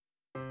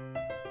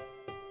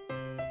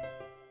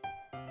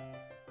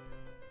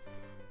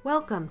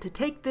Welcome to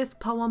Take This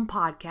Poem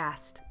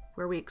podcast,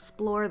 where we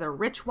explore the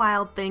rich,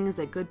 wild things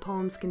that good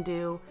poems can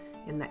do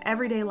in the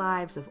everyday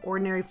lives of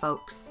ordinary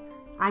folks.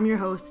 I'm your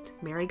host,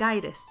 Mary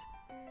Gaitis.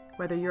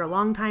 Whether you're a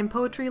longtime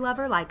poetry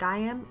lover like I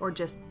am, or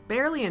just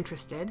barely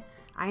interested,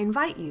 I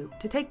invite you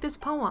to take this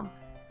poem.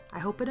 I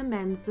hope it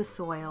amends the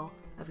soil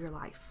of your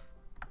life.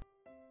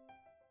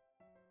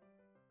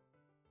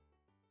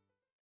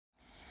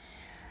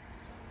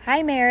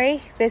 Hi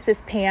Mary, this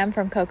is Pam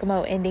from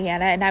Kokomo,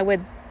 Indiana, and I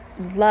would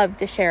love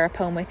to share a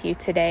poem with you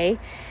today.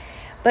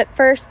 But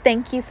first,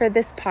 thank you for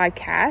this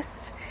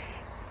podcast.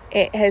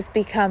 It has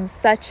become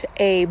such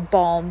a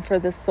balm for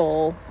the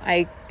soul.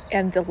 I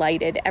am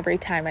delighted every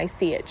time I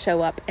see it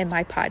show up in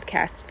my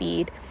podcast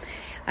feed.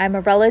 I'm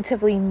a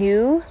relatively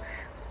new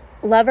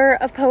lover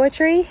of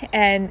poetry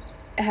and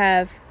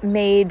have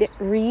made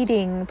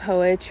reading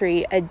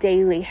poetry a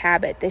daily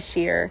habit this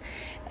year,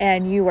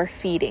 and you are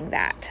feeding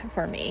that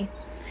for me.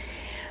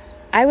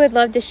 I would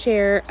love to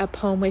share a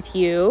poem with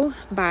you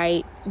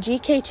by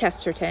G.K.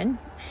 Chesterton.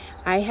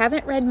 I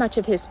haven't read much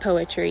of his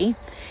poetry,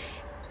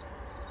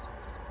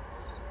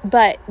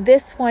 but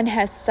this one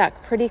has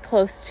stuck pretty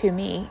close to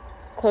me,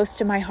 close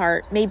to my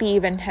heart, maybe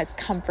even has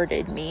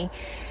comforted me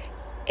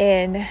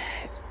in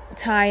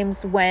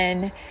times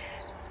when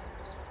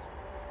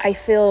I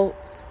feel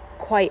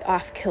quite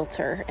off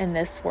kilter in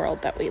this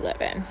world that we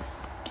live in.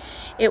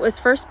 It was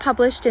first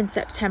published in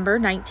September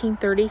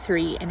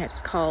 1933, and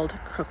it's called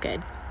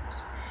Crooked.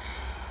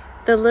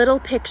 The little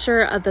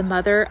picture of the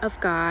Mother of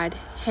God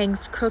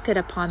hangs crooked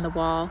upon the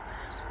wall,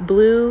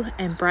 blue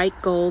and bright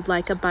gold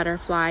like a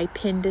butterfly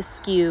pinned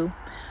askew,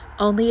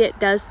 only it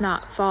does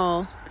not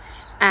fall,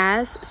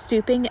 as,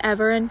 stooping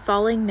ever and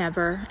falling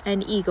never,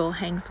 an eagle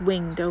hangs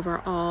winged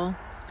over all.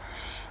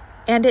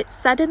 And it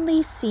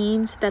suddenly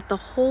seemed that the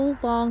whole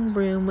long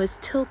room was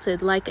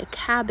tilted like a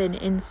cabin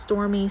in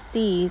stormy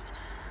seas.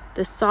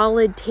 The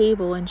solid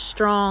table and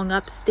strong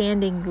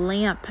upstanding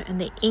lamp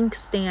and the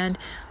inkstand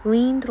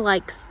leaned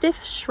like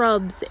stiff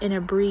shrubs in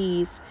a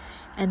breeze,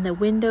 and the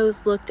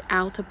windows looked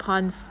out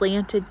upon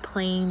slanted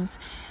plains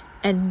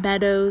and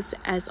meadows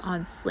as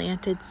on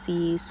slanted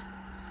seas.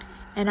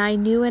 And I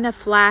knew in a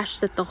flash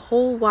that the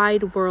whole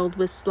wide world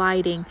was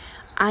sliding,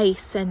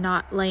 ice and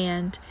not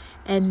land,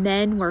 and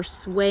men were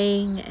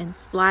swaying and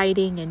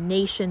sliding, and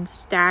nations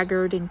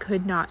staggered and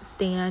could not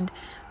stand,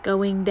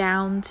 going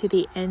down to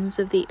the ends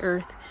of the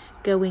earth,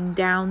 going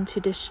down to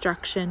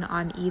destruction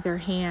on either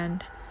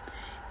hand.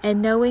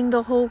 And knowing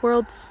the whole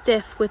world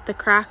stiff with the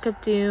crack of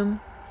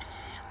doom,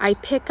 I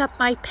pick up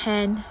my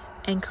pen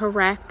and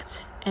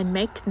correct and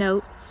make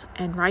notes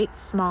and write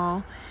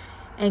small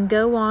and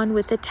go on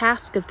with the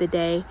task of the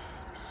day,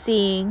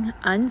 seeing,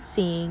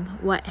 unseeing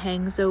what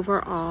hangs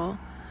over all,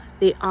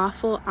 the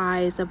awful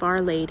eyes of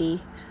Our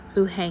Lady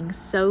who hangs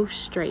so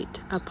straight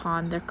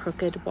upon the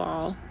crooked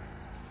wall.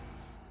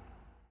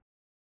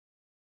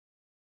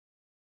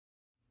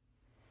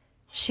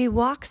 She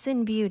walks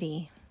in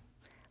beauty,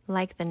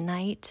 like the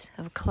night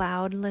of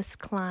cloudless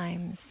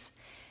climes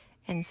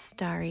and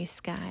starry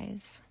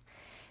skies,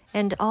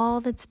 and all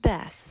that's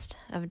best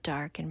of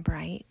dark and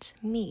bright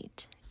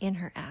meet in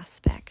her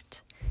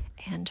aspect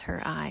and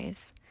her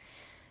eyes,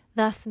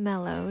 thus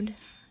mellowed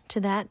to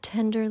that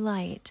tender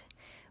light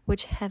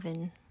which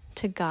heaven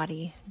to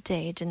gaudy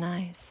day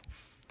denies.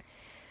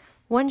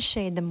 One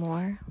shade the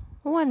more,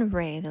 one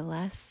ray the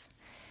less,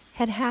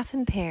 had half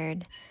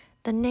impaired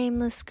the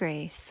nameless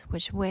grace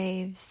which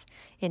waves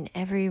in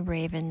every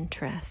raven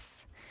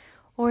tress,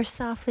 or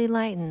softly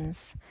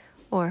lightens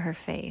o'er her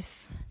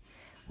face,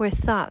 where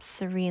thoughts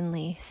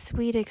serenely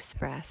sweet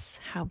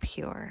express how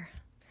pure,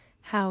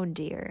 how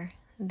dear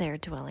their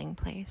dwelling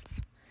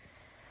place.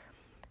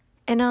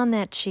 And on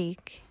that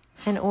cheek,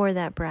 and o'er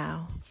that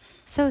brow,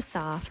 so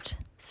soft,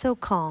 so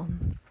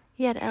calm,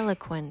 yet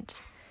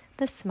eloquent,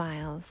 the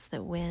smiles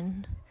that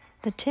win,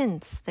 the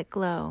tints that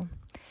glow,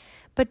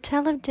 but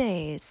tell of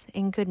days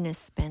in goodness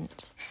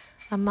spent,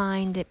 a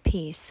mind at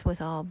peace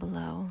with all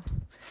below,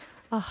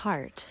 a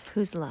heart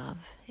whose love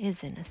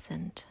is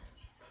innocent.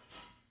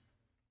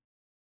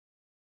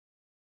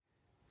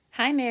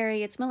 Hi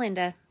Mary, it's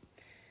Melinda.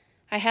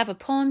 I have a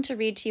poem to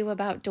read to you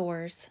about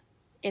doors.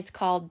 It's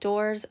called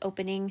Doors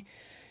Opening,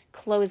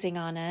 Closing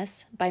on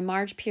Us by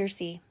Marge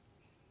Piercy.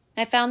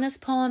 I found this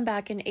poem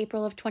back in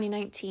April of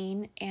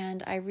 2019,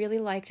 and I really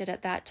liked it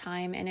at that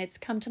time, and it's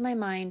come to my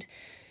mind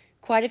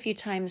quite a few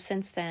times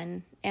since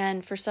then,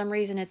 and for some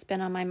reason it's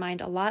been on my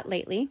mind a lot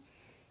lately,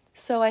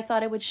 so I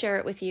thought I would share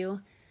it with you.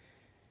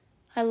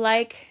 I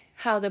like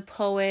how the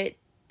poet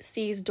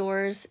sees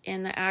doors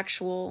in the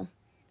actual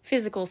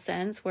physical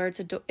sense, where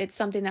it's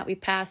something that we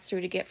pass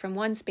through to get from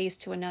one space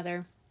to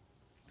another,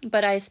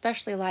 but I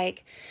especially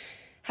like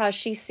how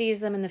she sees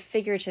them in the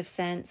figurative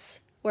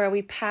sense, where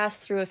we pass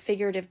through a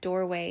figurative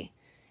doorway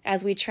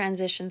as we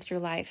transition through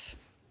life.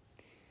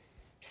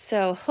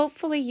 So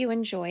hopefully you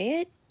enjoy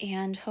it,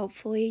 and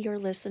hopefully your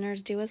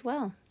listeners do as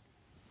well.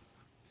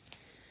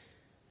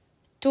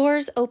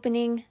 Doors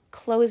Opening,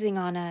 Closing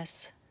on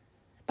Us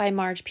by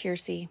Marge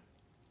Piercy.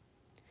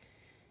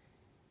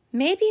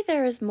 Maybe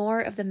there is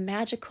more of the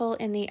magical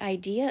in the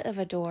idea of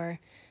a door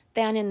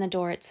than in the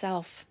door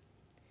itself.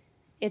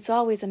 It's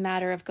always a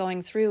matter of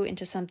going through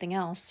into something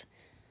else.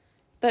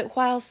 But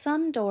while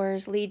some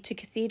doors lead to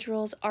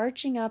cathedrals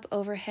arching up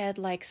overhead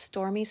like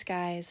stormy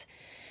skies,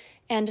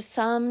 and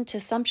some to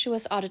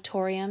sumptuous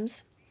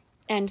auditoriums,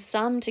 and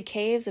some to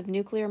caves of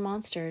nuclear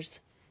monsters,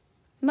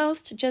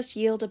 most just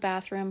yield a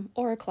bathroom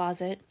or a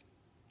closet.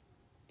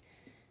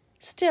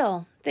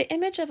 Still, the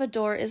image of a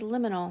door is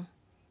liminal,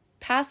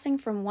 passing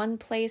from one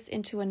place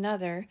into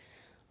another,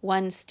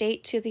 one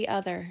state to the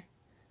other,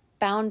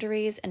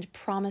 boundaries and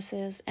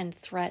promises and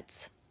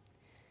threats.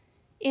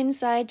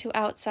 Inside to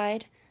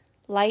outside,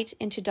 light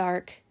into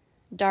dark,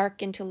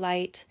 dark into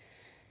light,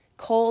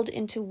 cold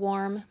into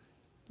warm,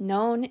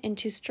 known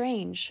into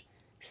strange,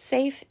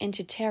 safe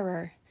into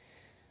terror,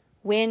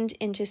 wind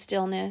into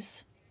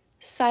stillness,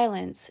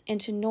 silence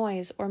into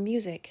noise or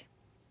music.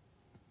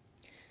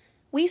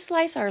 We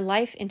slice our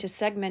life into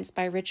segments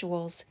by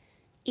rituals,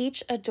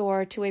 each a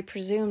door to a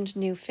presumed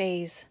new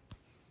phase.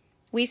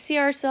 We see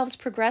ourselves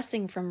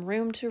progressing from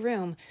room to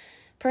room,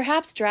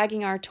 perhaps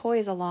dragging our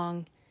toys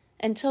along,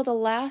 until the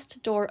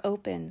last door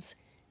opens,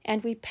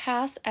 and we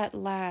pass at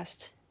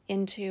last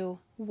into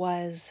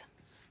was.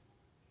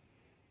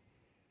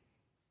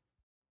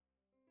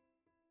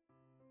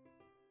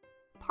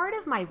 Part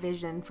of my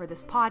vision for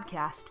this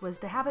podcast was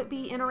to have it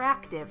be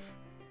interactive.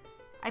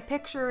 I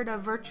pictured a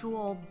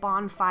virtual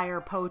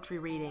bonfire poetry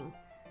reading,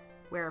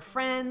 where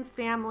friends,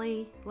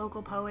 family,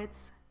 local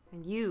poets,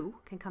 and you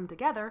can come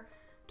together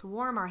to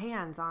warm our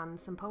hands on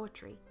some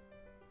poetry.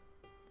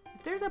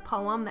 If there's a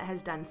poem that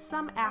has done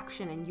some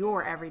action in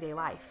your everyday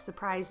life,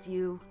 surprised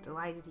you,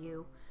 delighted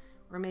you,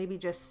 or maybe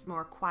just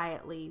more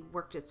quietly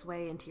worked its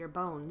way into your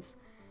bones,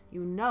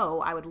 you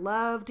know I would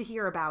love to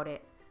hear about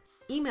it.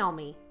 Email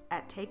me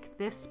at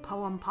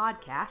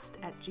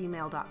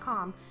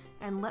takethispoempodcast@gmail.com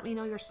and let me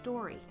know your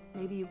story.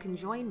 Maybe you can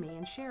join me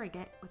in sharing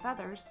it with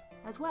others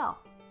as well.